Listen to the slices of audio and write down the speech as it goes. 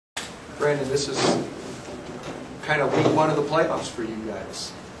Brandon, this is kind of week one of the playoffs for you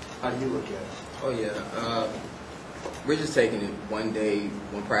guys. How do you look at it? Oh, yeah. We're just taking it one day,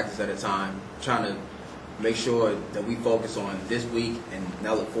 one practice at a time, trying to make sure that we focus on this week and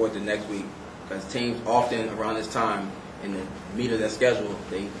now look forward to next week. Because teams often around this time in the meat of their schedule,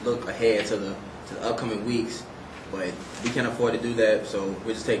 they look ahead to the upcoming weeks. But we can't afford to do that, so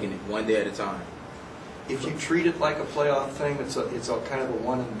we're just taking it one day at a time. If you treat it like a playoff thing, it's a kind of a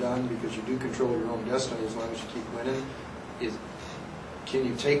one and done because you do control your own destiny as long as you keep winning. Can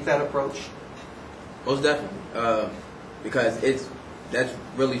you take that approach? Most definitely, because that's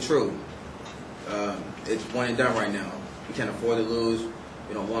really true. It's one and done right now. We can't afford to lose.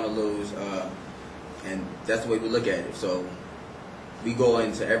 We don't want to lose, and that's the way we look at it. So we go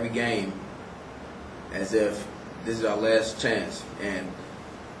into every game as if this is our last chance, and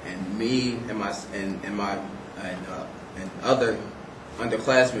me and other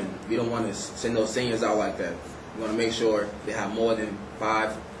underclassmen, we don't want to send those seniors out like that. We want to make sure they have more than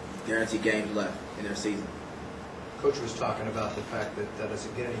 5 guaranteed games left in their season. Coach was talking about the fact that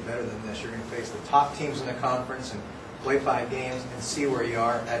doesn't get any better than this. You're going to face the top teams in the conference and play 5 games and see where you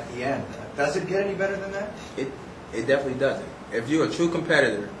are at the end. Does it get any better than that? It definitely doesn't. If you're a true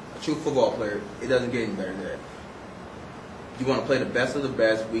competitor, a true football player, it doesn't get any better than that. You want to play the best of the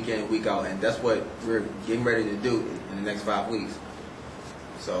best week in and week out, and that's what we're getting ready to do in the next 5 weeks.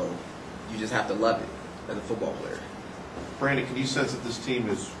 So you just have to love it as a football player. Brandon, can you sense that this team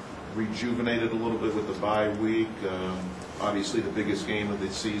is rejuvenated a little bit with the bye week? Obviously, the biggest game of the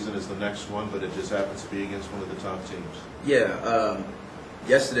season is the next one, but it just happens to be against one of the top teams. Yeah.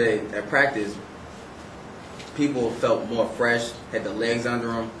 Yesterday at practice, people felt more fresh, had the legs under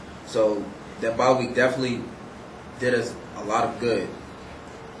them. So that bye week definitely did us a lot of good.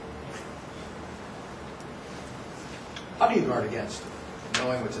 How do you guard against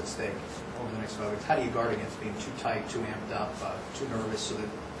knowing what's at stake over the next 5 weeks? How do you guard against being too tight, too amped up, too nervous, so that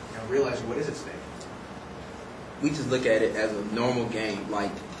realizing what is at stake? We just look at it as a normal game.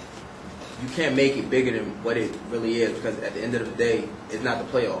 Like, you can't make it bigger than what it really is, because at the end of the day, it's not the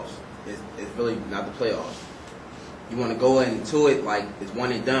playoffs. It's really not the playoffs. You want to go into it like it's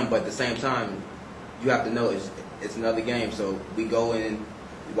one and done, but at the same time, you have to know it's another game. So we go in,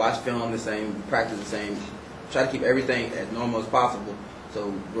 we watch film the same, we practice the same, try to keep everything as normal as possible,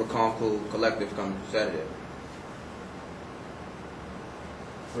 so we're calm, cool, collective come Saturday.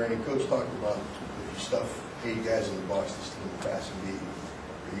 Brandian, Coach talked about if you stuff 8 guys in the box this team will pass and beat you.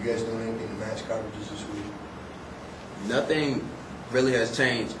 Are you guys doing anything to match coverages this week? Nothing really has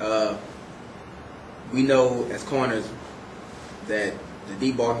changed. We know as corners that the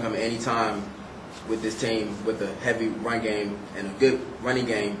deep ball can come at any time with this team with a heavy run game and a good running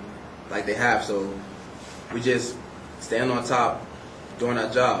game like they have. So we just stand on top doing our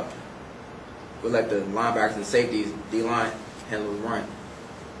job. We let the linebackers and safeties, D-line, handle the run.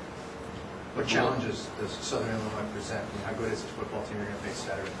 What challenges does Southern Illinois present? How good is this football team you're going to face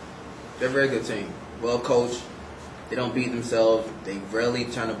Saturday? They're a very good team. Well coached. They don't beat themselves. They rarely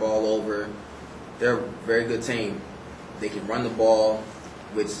turn the ball over. They're a very good team. They can run the ball,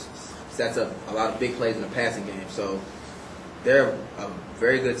 which sets up a lot of big plays in the passing game. So they're a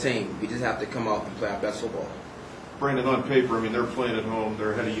very good team. We just have to come out and play our best football. Brandon, on paper, I mean, they're playing at home.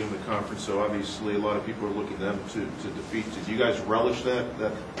 They're ahead of you in the conference, so obviously a lot of people are looking them to defeat you. Do you guys relish that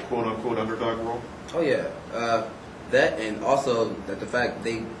quote-unquote underdog role? Oh, yeah. That, and also that the fact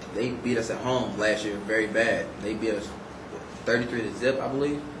they beat us at home last year very bad. They beat us 33-0, I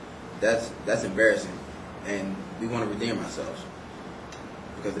believe. That's embarrassing, and we want to redeem ourselves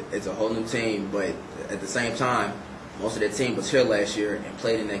because it's a whole new team. But at the same time, most of that team was here last year and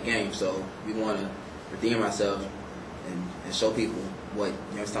played in that game, so we want to redeem ourselves and show people what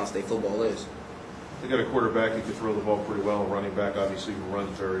Youngstown State football is. They got a quarterback who can throw the ball pretty well, a running back obviously who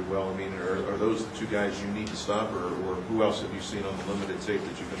runs very well. I mean, are those the 2 guys you need to stop, or who else have you seen on the limited tape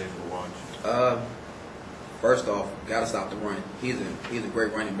that you've been able to watch? First off, got to stop the run. He's a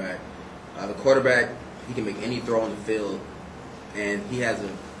great running back. The quarterback, he can make any throw on the field, and he has a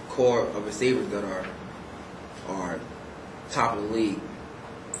core of receivers that are top of the league,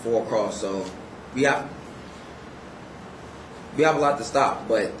 4 across. So we have a lot to stop,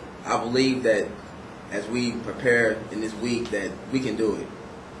 but I believe that as we prepare in this week that we can do it.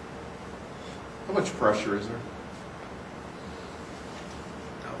 How much pressure is there?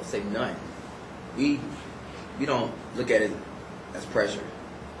 I would say none. We don't look at it as pressure.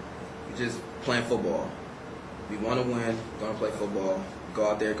 We're just playing football. We want to win, going to play football, go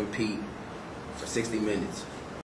out there and compete for 60 minutes.